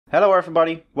Hello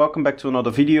everybody, welcome back to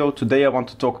another video. Today I want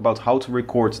to talk about how to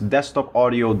record desktop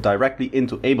audio directly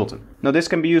into Ableton. Now this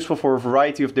can be useful for a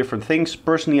variety of different things.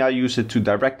 Personally I use it to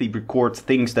directly record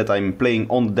things that I'm playing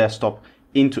on the desktop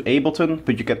into Ableton,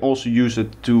 but you can also use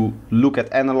it to look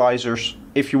at analyzers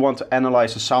if you want to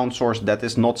analyze a sound source that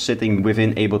is not sitting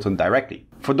within Ableton directly.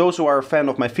 For those who are a fan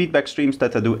of my feedback streams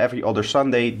that I do every other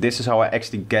Sunday, this is how I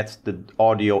actually get the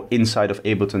audio inside of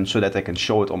Ableton so that I can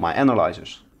show it on my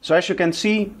analyzers. So as you can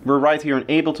see, we're right here in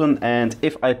Ableton, and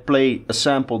if I play a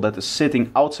sample that is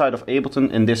sitting outside of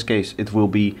Ableton, in this case it will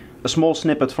be a small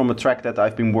snippet from a track that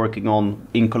I've been working on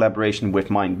in collaboration with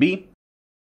MindB.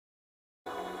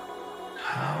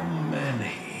 How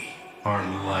many are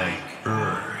like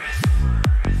Earth?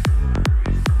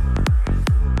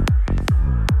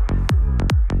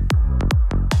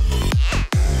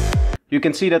 You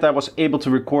can see that I was able to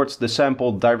record the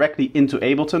sample directly into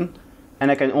Ableton,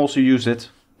 and I can also use it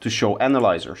to show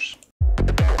analyzers.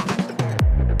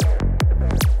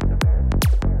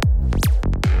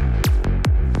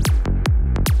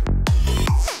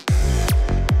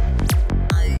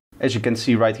 As you can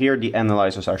see right here, the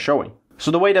analyzers are showing. So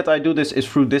the way that I do this is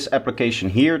through this application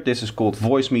here. This is called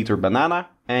Voicemeeter Banana,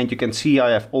 and you can see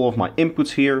I have all of my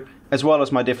inputs here as well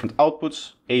as my different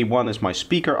outputs. A1 is my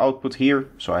speaker output here,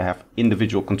 so I have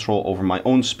individual control over my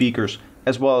own speakers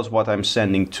as well as what I'm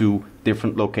sending to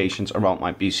different locations around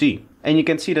my PC. And you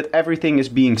can see that everything is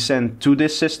being sent to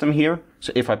this system here.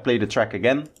 So if I play the track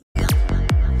again,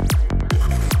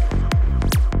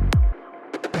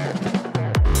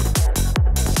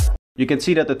 you can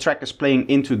see that the track is playing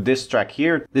into this track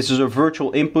here. This is a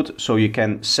virtual input, so you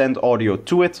can send audio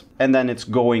to it, and then it's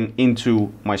going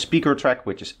into my speaker track,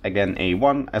 which is again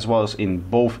A1, as well as in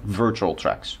both virtual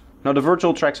tracks. Now the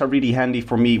virtual tracks are really handy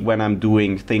for me when I'm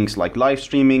doing things like live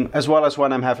streaming, as well as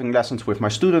when I'm having lessons with my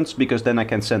students, because then I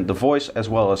can send the voice as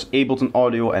well as Ableton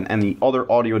audio and any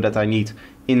other audio that I need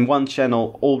in one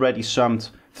channel already summed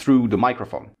through the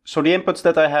microphone. So the inputs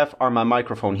that I have are my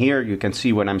microphone here. You can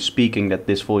see when I'm speaking that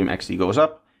this volume actually goes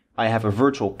up. I have a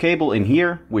virtual cable in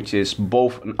here, which is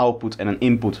both an output and an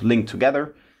input linked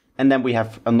together. And then we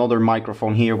have another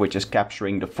microphone here, which is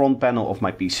capturing the front panel of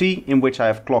my PC, in which I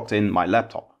have clocked in my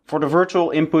laptop. For the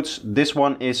virtual inputs, this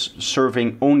one is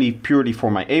serving only purely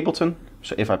for my Ableton.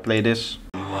 So if I play this,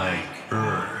 Like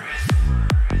Earth.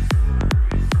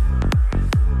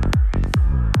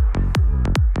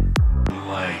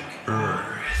 Like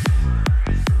Earth.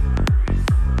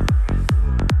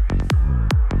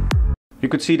 you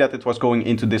could see that it was going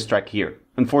into this track here.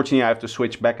 Unfortunately, I have to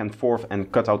switch back and forth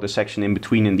and cut out the section in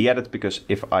between in the edit, because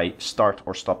if I start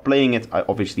or stop playing it, I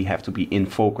obviously have to be in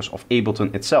focus of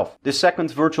Ableton itself. This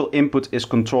second virtual input is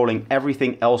controlling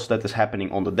everything else that is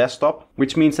happening on the desktop,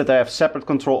 which means that I have separate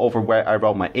control over where I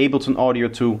route my Ableton audio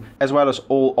to, as well as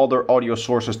all other audio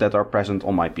sources that are present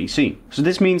on my PC. So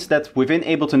this means that within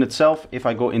Ableton itself, if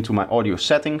I go into my audio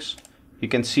settings, you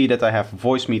can see that I have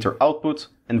Voicemeeter output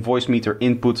and Voicemeeter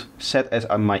input set as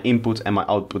my input and my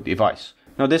output device.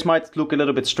 Now this might look a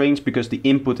little bit strange because the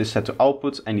input is set to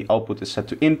output and the output is set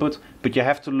to input, but you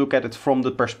have to look at it from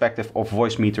the perspective of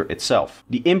Voicemeeter itself.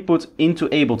 The input into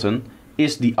Ableton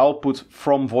is the output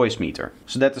from Voicemeeter.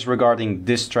 So that is regarding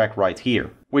this track right here,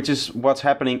 which is what's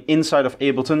happening inside of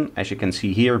Ableton. As you can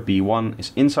see here, B1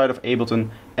 is inside of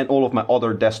Ableton and all of my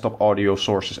other desktop audio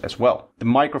sources as well. The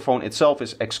microphone itself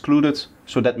is excluded,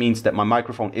 so that means that my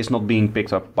microphone is not being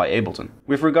picked up by Ableton.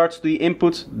 With regards to the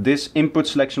input, this input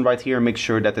selection right here makes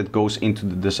sure that it goes into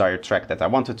the desired track that I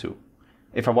wanted to.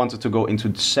 If I wanted to go into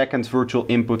the second virtual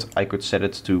input, I could set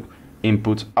it to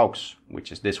input aux,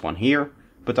 which is this one here,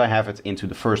 but I have it into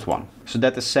the first one. So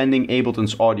that is sending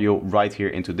Ableton's audio right here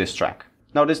into this track.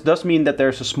 Now this does mean that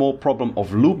there's a small problem of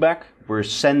loopback. We're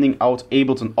sending out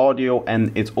Ableton audio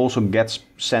and it also gets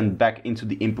sent back into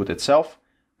the input itself.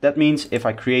 That means if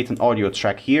I create an audio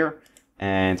track here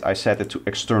and I set it to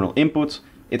external input,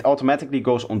 it automatically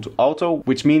goes onto auto,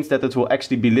 which means that it will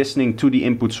actually be listening to the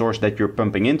input source that you're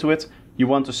pumping into it. You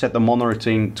want to set the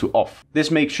monitoring to off. This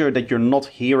makes sure that you're not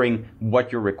hearing what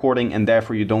you're recording, and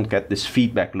therefore you don't get this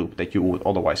feedback loop that you would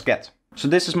otherwise get. So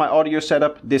this is my audio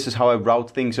setup. This is how I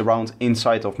route things around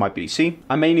inside of my PC.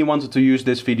 I mainly wanted to use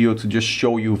this video to just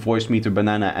show you Voicemeeter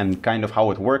Banana and kind of how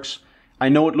it works. I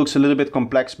know it looks a little bit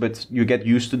complex, but you get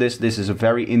used to this. This is a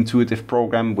very intuitive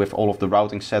program with all of the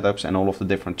routing setups and all of the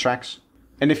different tracks.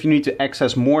 And if you need to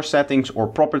access more settings or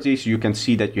properties, you can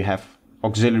see that you have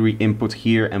auxiliary input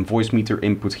here and Voicemeeter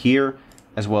input here,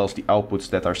 as well as the outputs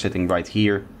that are sitting right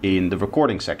here in the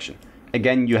recording section.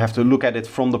 Again, you have to look at it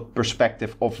from the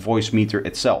perspective of Voicemeeter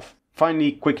itself.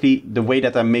 Finally, quickly, the way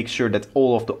that I make sure that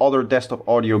all of the other desktop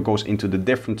audio goes into the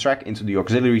different track, into the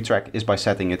auxiliary track, is by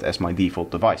setting it as my default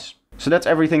device. So that's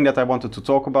everything that I wanted to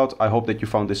talk about. I hope that you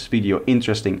found this video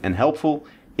interesting and helpful.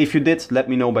 If you did, let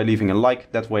me know by leaving a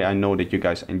like, that way I know that you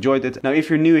guys enjoyed it. Now if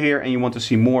you're new here and you want to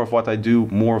see more of what I do,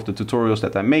 more of the tutorials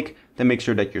that I make, then make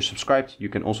sure that you're subscribed. You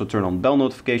can also turn on bell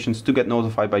notifications to get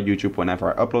notified by YouTube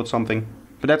whenever I upload something.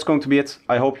 But that's going to be it.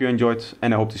 I hope you enjoyed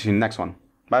and I hope to see you in the next one.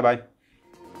 Bye bye.